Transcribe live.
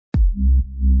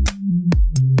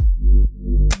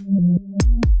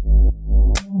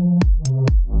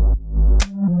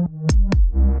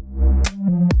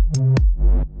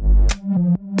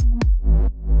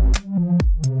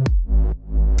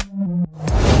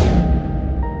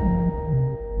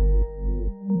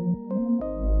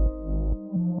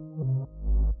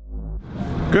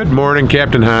Good morning,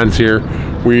 Captain Hans here.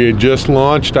 We had just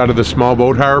launched out of the small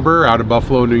boat harbor out of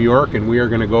Buffalo, New York, and we are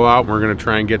going to go out and we're going to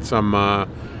try and get some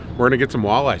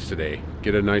walleyes today.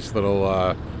 Get a nice little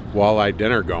walleye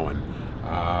dinner going.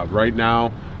 Right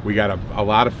now we got a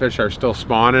lot of fish are still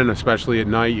spawning, especially at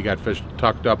night. You got fish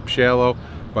tucked up shallow,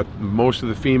 but most of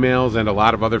the females and a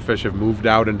lot of other fish have moved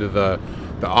out into the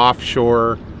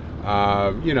offshore,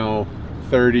 you know,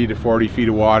 30 to 40 feet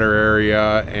of water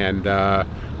area, and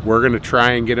we're gonna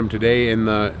try and get them today in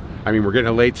the, I mean, we're getting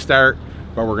a late start,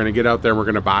 but we're gonna get out there and we're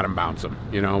gonna bottom bounce them.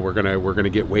 You know, we're gonna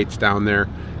get weights down there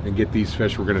and get these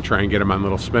fish. We're gonna try and get them on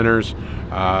little spinners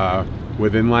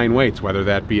with inline weights, whether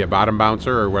that be a bottom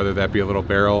bouncer or whether that be a little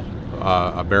barrel,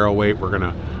 a barrel weight. We're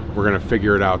gonna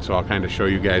figure it out. So I'll kind of show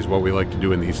you guys what we like to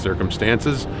do in these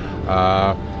circumstances,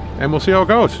 and we'll see how it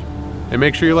goes. And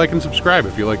make sure you like and subscribe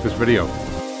if you like this video.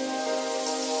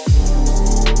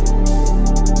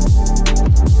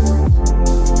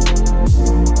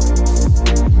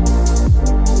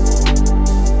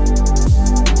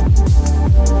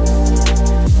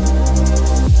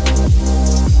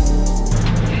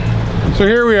 So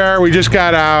here we are, we just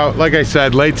got out, like I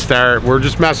said, late start. We're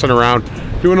just messing around,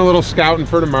 doing a little scouting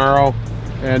for tomorrow.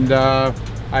 And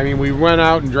I mean, we went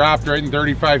out and dropped right in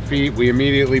 35 feet. We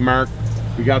immediately marked,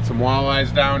 we got some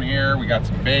walleyes down here, we got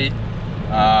some bait.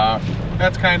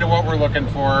 That's kind of what we're looking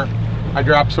for. I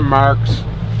dropped some marks.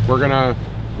 We're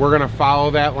gonna follow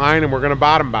that line and we're gonna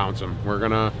bottom bounce them. We're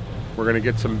gonna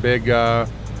get some big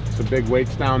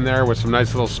weights down there with some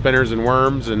nice little spinners and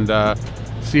worms, and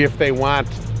see if they want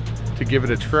to give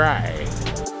it a try.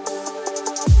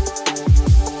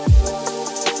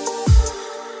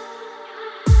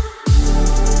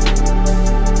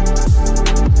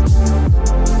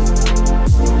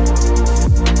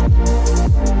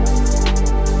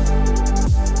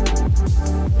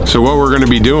 So what we're going to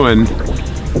be doing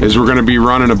is we're going to be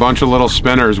running a bunch of little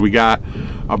spinners. We got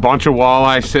a bunch of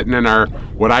walleye sitting in our,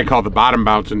 what I call the bottom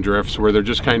bouncing drifts, where they're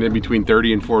just kind of between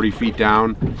 30 and 40 feet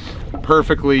down,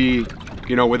 perfectly,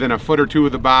 you know, within a foot or two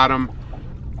of the bottom.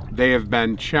 They have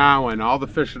been chowing. All the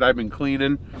fish that I've been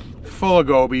cleaning, full of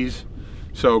gobies.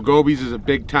 So gobies is a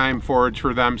big time forage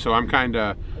for them. So I'm kind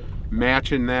of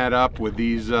matching that up with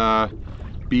these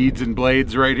beads and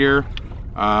blades right here.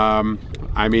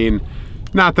 I mean,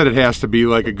 not that it has to be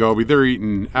like a goby. They're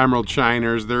eating emerald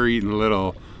shiners. They're eating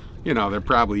little, you know, they're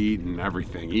probably eating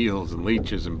everything, eels and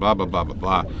leeches and blah, blah, blah, blah,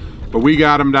 blah. But we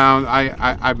got them down.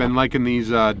 I've been liking these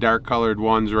dark colored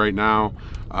ones right now.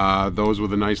 Those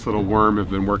with a nice little worm have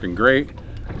been working great.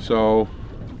 So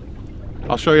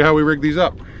I'll show you how we rig these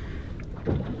up.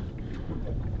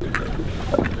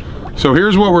 So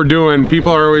here's what we're doing.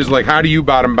 People are always like, how do you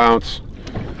bottom bounce?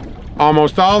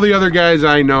 Almost all the other guys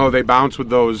I know, they bounce with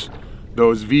those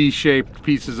V-shaped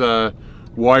pieces of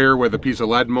wire with a piece of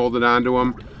lead molded onto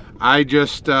them.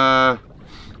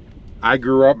 I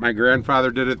grew up, my grandfather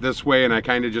did it this way, and I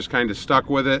kind of stuck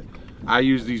with it. I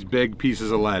use these big pieces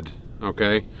of lead,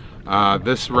 okay?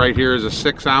 This right here is a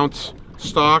 6-ounce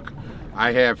stalk.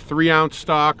 I have 3-ounce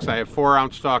stalks, I have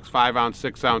 4-ounce stalks, 5-ounce,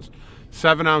 6-ounce,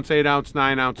 7-ounce, 8-ounce,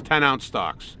 9-ounce, 10-ounce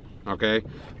stalks, okay?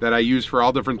 That I use for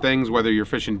all different things, whether you're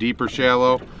fishing deep or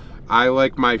shallow. I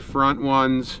like my front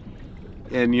ones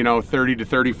in, you know, 30 to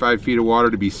 35 feet of water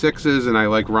to be 6s, and I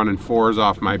like running 4s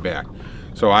off my back.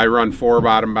 So I run 4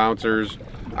 bottom bouncers.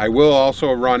 I will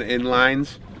also run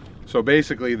inlines. So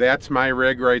basically that's my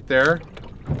rig right there.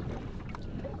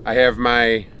 I have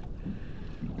my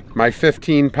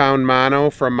 15-pound mono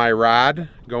from my rod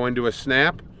going to a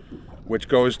snap, which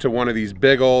goes to one of these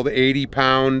big old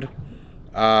 80-pound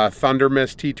Thunder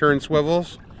Mist T-turn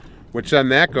swivels, which then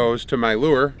that goes to my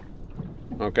lure,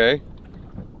 okay?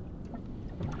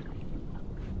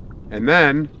 And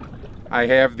then I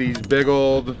have these big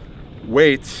old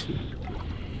weights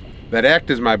that act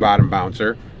as my bottom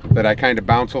bouncer that I kind of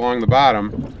bounce along the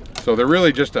bottom. So they're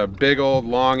really just a big old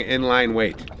long inline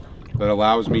weight that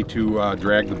allows me to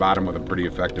drag the bottom with it pretty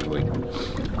effectively.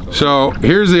 So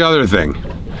here's the other thing.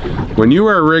 When you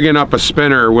are rigging up a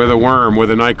spinner with a worm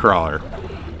with a night crawler,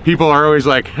 people are always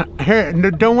like, hey,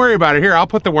 don't worry about it, here, I'll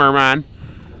put the worm on.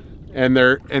 And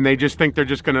they just think they're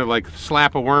just gonna like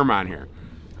slap a worm on here.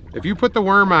 If you put the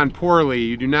worm on poorly,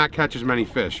 you do not catch as many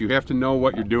fish. You have to know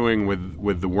what you're doing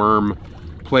with the worm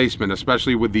placement,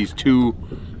 especially with these two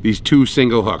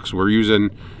single hooks. We're using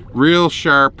real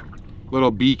sharp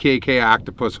little BKK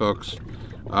octopus hooks.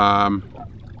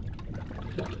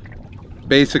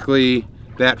 Basically,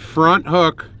 that front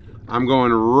hook, I'm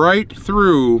going right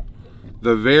through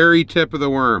the very tip of the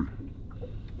worm,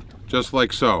 just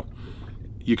like so.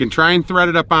 You can try and thread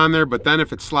it up on there, but then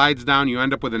if it slides down, you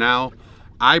end up with an L.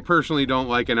 I personally don't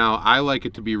like it now. I like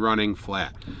it to be running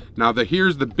flat. Now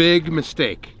here's the big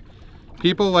mistake.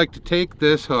 People like to take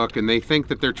this hook and they think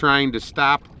that they're trying to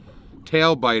stop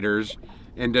tail biters,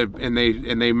 and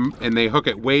they hook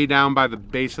it way down by the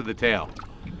base of the tail.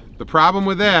 The problem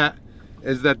with that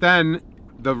is that then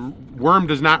the worm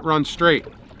does not run straight.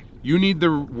 You need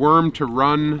the worm to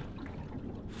run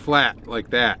flat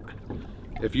like that.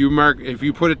 If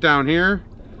you put it down here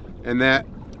and that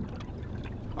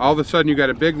all of a sudden you got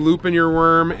a big loop in your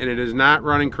worm and it is not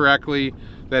running correctly,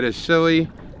 that is silly.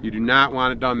 You do not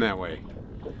want it done that way.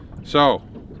 So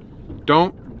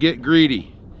don't get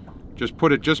greedy. Just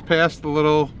put it just past the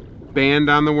little band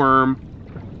on the worm.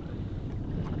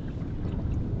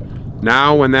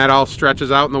 Now when that all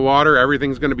stretches out in the water,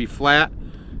 everything's going to be flat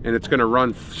and it's going to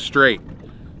run straight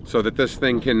so that this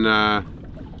thing can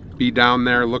be down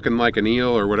there looking like an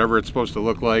eel or whatever it's supposed to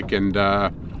look like, and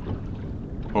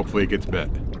hopefully it gets bit.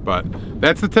 But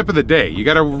that's the tip of the day. You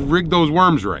got to rig those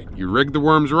worms right. You rig the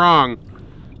worms wrong,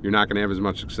 you're not going to have as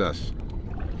much success.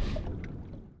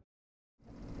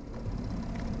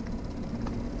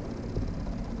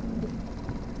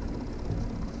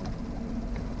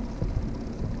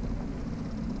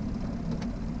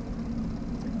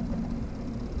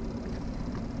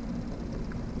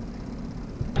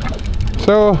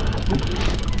 So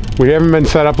we haven't been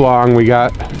set up long. We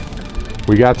got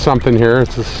something here.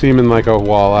 It's seeming like a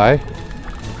walleye.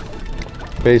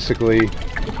 Basically,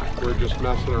 we're just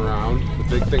messing around.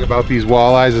 The big thing about these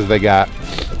walleyes is they got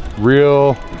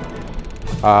real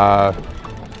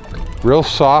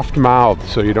soft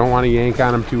mouths, so you don't want to yank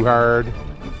on them too hard.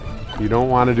 You don't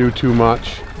want to do too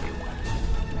much.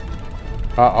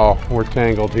 Uh-oh, we're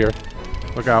tangled here.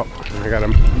 Look out, I got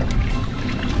him.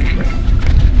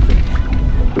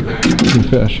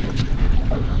 Fish.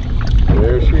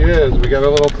 There she is. We got a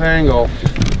little tangle.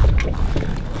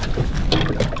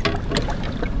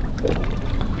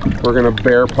 We're gonna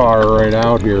bear paw her right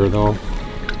out here though.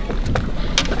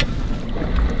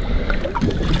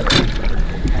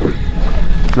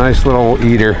 Nice little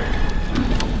eater.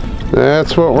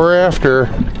 That's what we're after.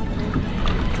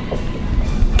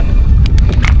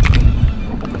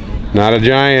 Not a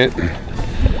giant,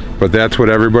 but that's what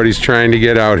everybody's trying to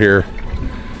get out here.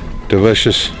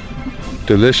 Delicious,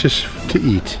 delicious to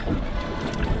eat.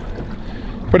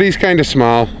 But he's kind of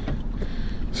small,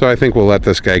 so I think we'll let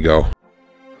this guy go.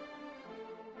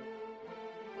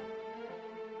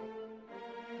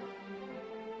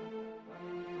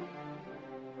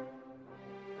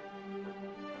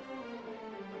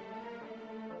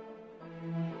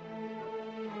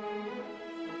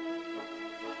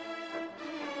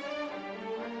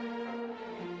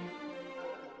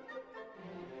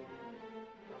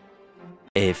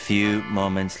 A few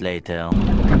moments later.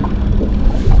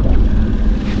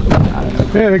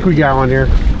 Yeah, I think we got one here.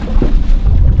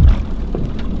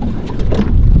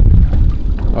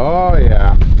 Oh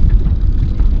yeah.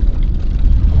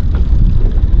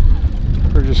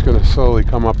 We're just gonna slowly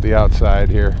come up the outside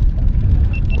here.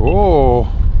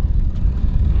 Oh.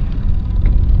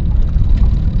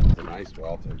 A nice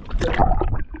welter.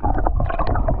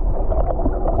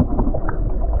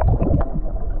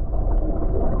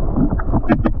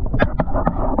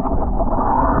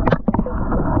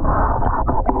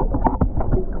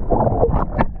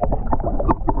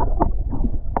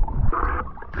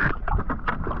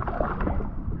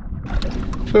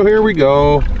 So here we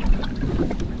go.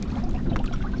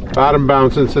 Bottom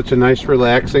bouncing, such a nice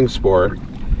relaxing sport.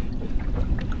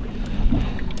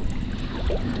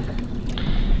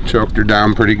 Choked her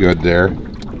down pretty good there.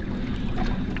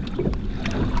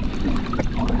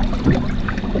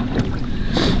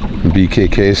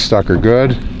 BKK stuck her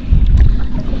good.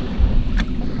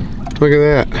 Look at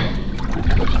that.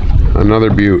 Another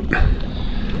beaut.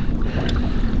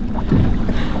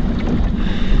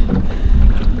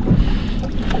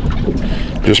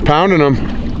 Just pounding them.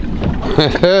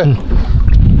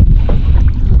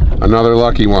 Another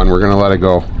lucky one. We're gonna let it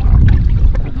go.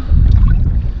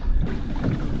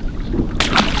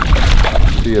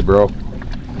 See ya, bro.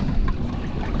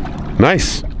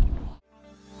 Nice.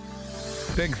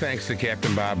 Big thanks to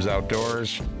Captain Bob's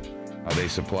Outdoors. They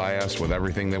supply us with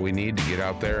everything that we need to get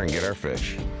out there and get our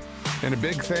fish. And a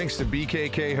big thanks to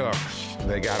BKK Hooks.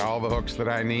 They got all the hooks that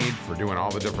I need for doing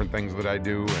all the different things that I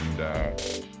do, and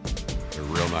they're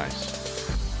real nice.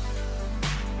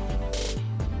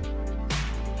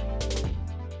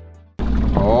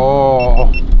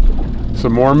 Oh,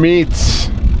 some more meats.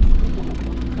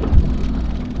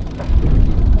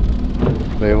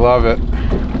 They love it.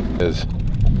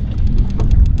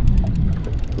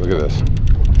 Look at this.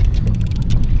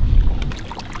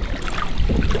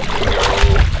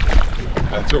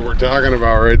 That's what we're talking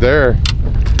about right there.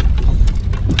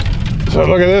 So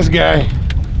look at this guy.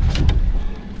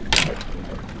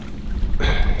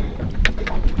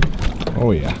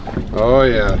 Oh yeah. Oh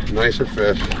yeah, nicer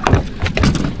fish.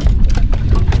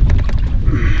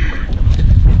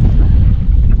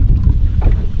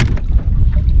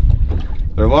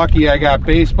 They're lucky I got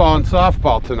baseball and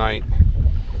softball tonight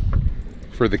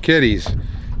for the kiddies,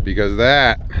 because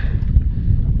that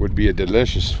would be a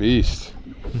delicious feast.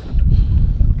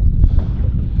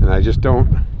 And I just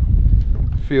don't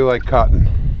feel like cutting.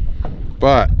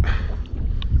 But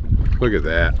look at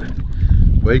that.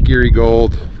 Lake Erie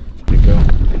Gold. There you go.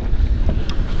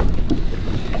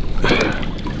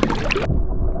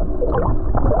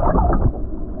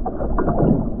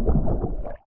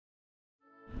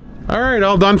 All right,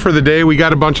 all done for the day. We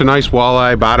got a bunch of nice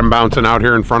walleye bottom bouncing out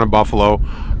here in front of Buffalo.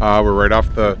 We're right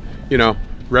off the, you know,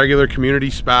 regular community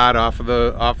spot off of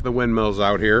the windmills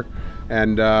out here,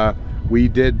 and we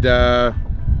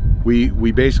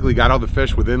basically got all the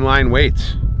fish with inline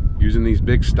weights using these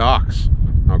big stalks.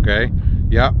 Okay,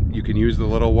 yep, you can use the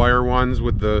little wire ones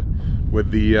with the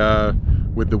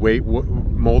weight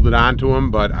molded onto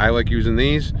them, but I like using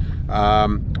these.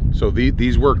 So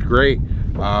these worked great.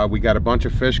 We got a bunch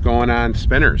of fish going on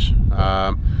spinners.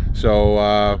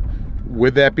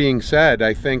 With that being said,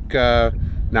 I think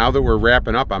now that we're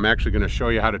wrapping up, I'm actually going to show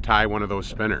you how to tie one of those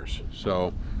spinners.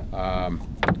 So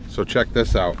check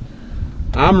this out.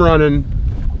 I'm running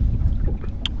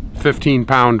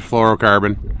 15-pound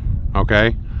fluorocarbon.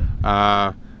 Okay,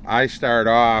 I start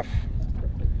off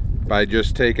by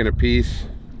just taking a piece,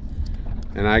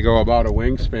 and I go about a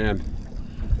wingspan.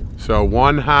 So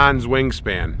 1 Hans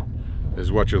wingspan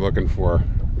is what you're looking for.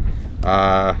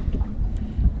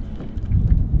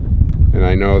 And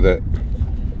I know that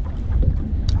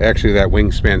actually that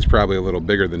wingspan's probably a little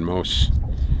bigger than most.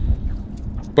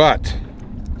 But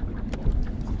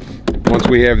once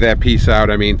we have that piece out,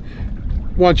 I mean,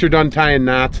 once you're done tying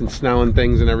knots and snelling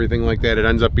things and everything like that, it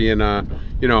ends up being a,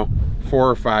 you know, 4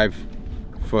 or 5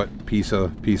 foot piece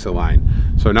of line.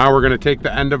 So now we're going to take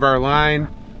the end of our line.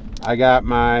 I got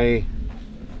my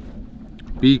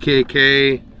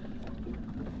BKK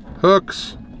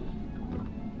hooks.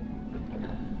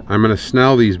 I'm going to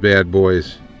snell these bad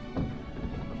boys.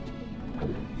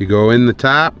 You go in the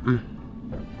top.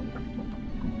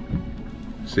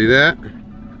 See that?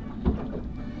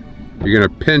 You're going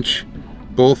to pinch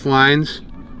both lines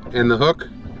and the hook.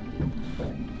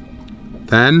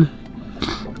 Then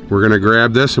we're going to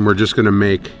grab this and we're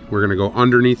going to go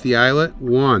underneath the eyelet.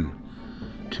 1,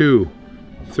 2,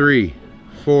 3,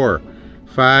 4,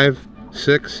 5,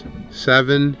 6,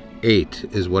 7, 8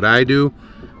 is what I do.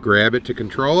 Grab it to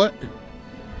control it.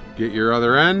 Get your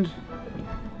other end.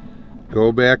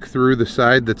 Go back through the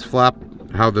side that's flopped,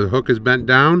 how the hook is bent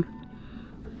down.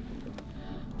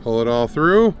 Pull it all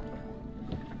through.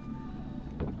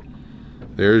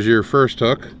 There's your first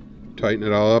hook. Tighten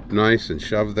it all up nice and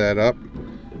shove that up.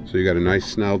 So you got a nice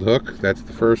snelled hook. That's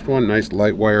the first one. Nice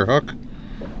light wire hook.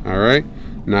 All right.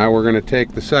 Now we're going to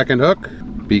take the second hook.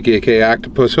 BKK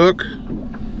octopus hook.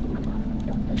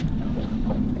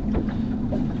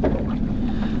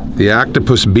 The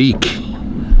octopus beak.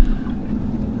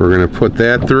 We're going to put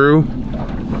that through.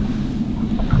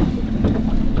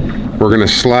 We're going to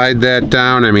slide that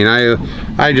down. I mean,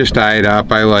 I just tie it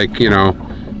up. I like, you know,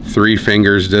 3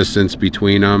 fingers distance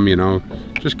between them, you know,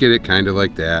 just get it kind of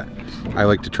like that. I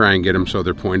like to try and get them so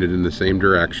they're pointed in the same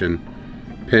direction.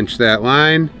 Pinch that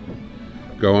line,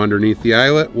 go underneath the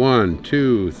eyelet. 1,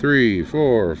 2, 3,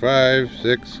 4, 5,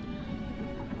 6.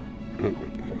 Oh,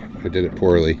 I did it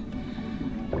poorly.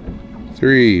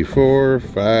 3, 4,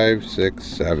 5, 6,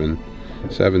 7.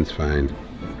 7's fine.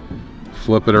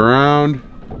 Flip it around.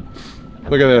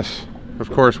 Look at this. Of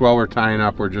course, while we're tying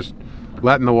up, we're just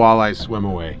letting the walleye swim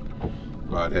away.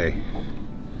 But hey.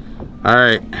 All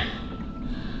right.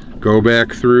 Go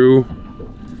back through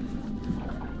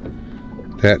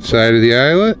that side of the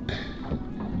eyelet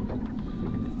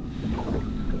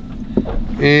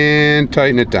and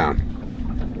tighten it down.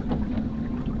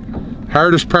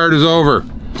 Hardest part is over.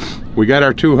 We got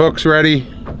our 2 hooks ready,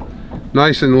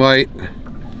 nice and light,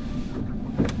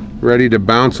 ready to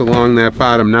bounce along that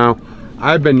bottom. Now,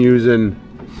 I've been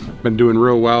doing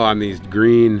real well on these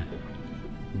green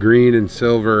and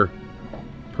silver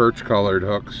perch colored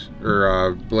hooks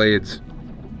or blades,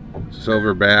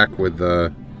 silver back with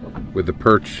the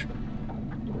perch.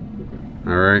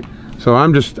 All right, so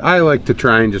I like to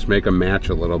try and just make them match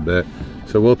a little bit.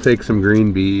 So we'll take some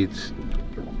green beads.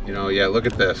 You know, yeah, look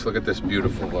at this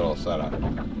beautiful little setup.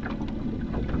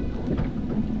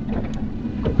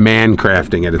 Man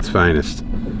crafting at its finest.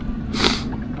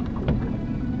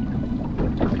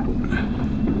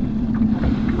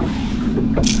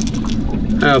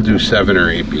 I'll do 7 or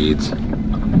 8 beads.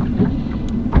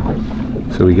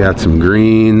 So we got some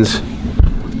greens.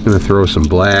 I'm gonna throw some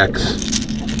blacks.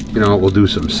 You know, we'll do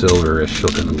some silverish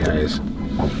looking guys.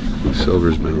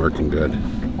 Silver's been working good.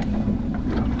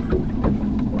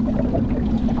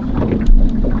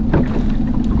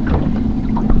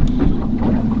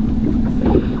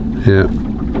 Yeah.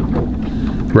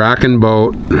 Rocking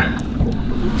boat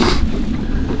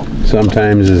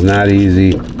sometimes is not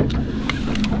easy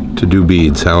to do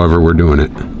beads, however we're doing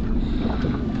it.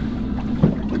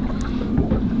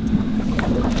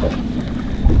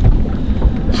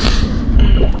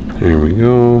 There we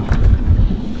go.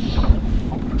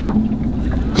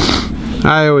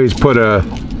 I always put a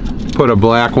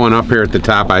black one up here at the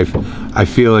top. I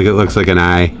feel like it looks like an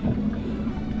eye.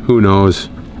 Who knows?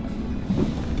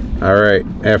 All right,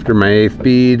 after my 8th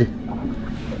bead,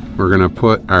 we're gonna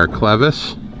put our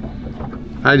clevis.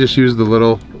 I just use the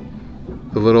little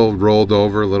rolled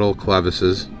over little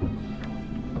clevises.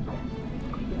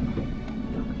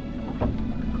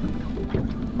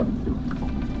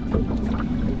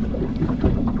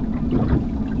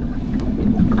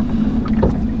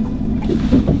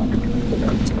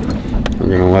 We're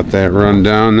gonna let that run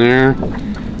down there.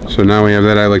 So now we have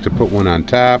that. I like to put one on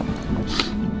top.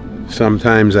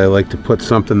 Sometimes I like to put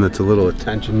something that's a little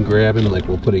attention grabbing, like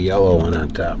we'll put a yellow one on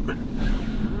top.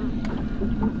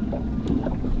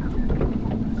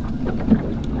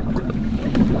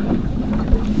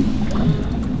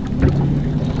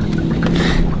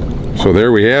 So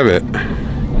there we have it.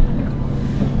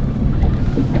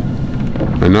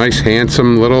 A nice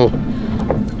handsome little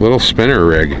spinner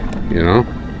rig, you know.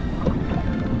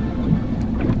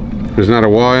 There's not a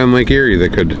walleye on Lake Erie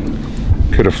that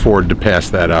could afford to pass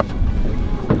that up.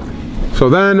 So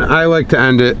then I like to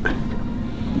end it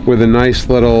with a nice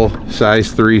little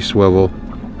size 3 swivel,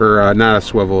 or not a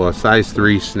swivel, a size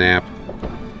 3 snap,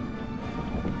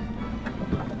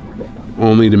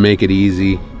 only to make it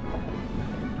easy.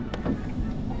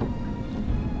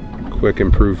 Quick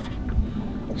improved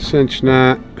cinch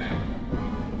knot.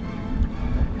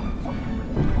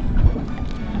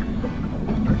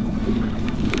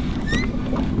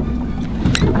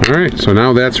 All right, so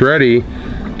now that's ready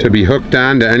to be hooked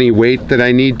on to any weight that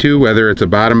I need to, whether it's a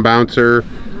bottom bouncer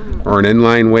or an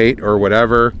inline weight or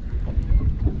whatever.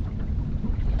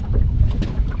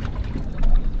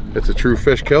 It's a true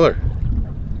fish killer.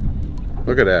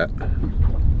 Look at that.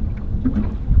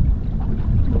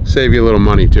 Save you a little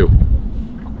money too.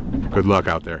 Good luck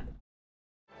out there.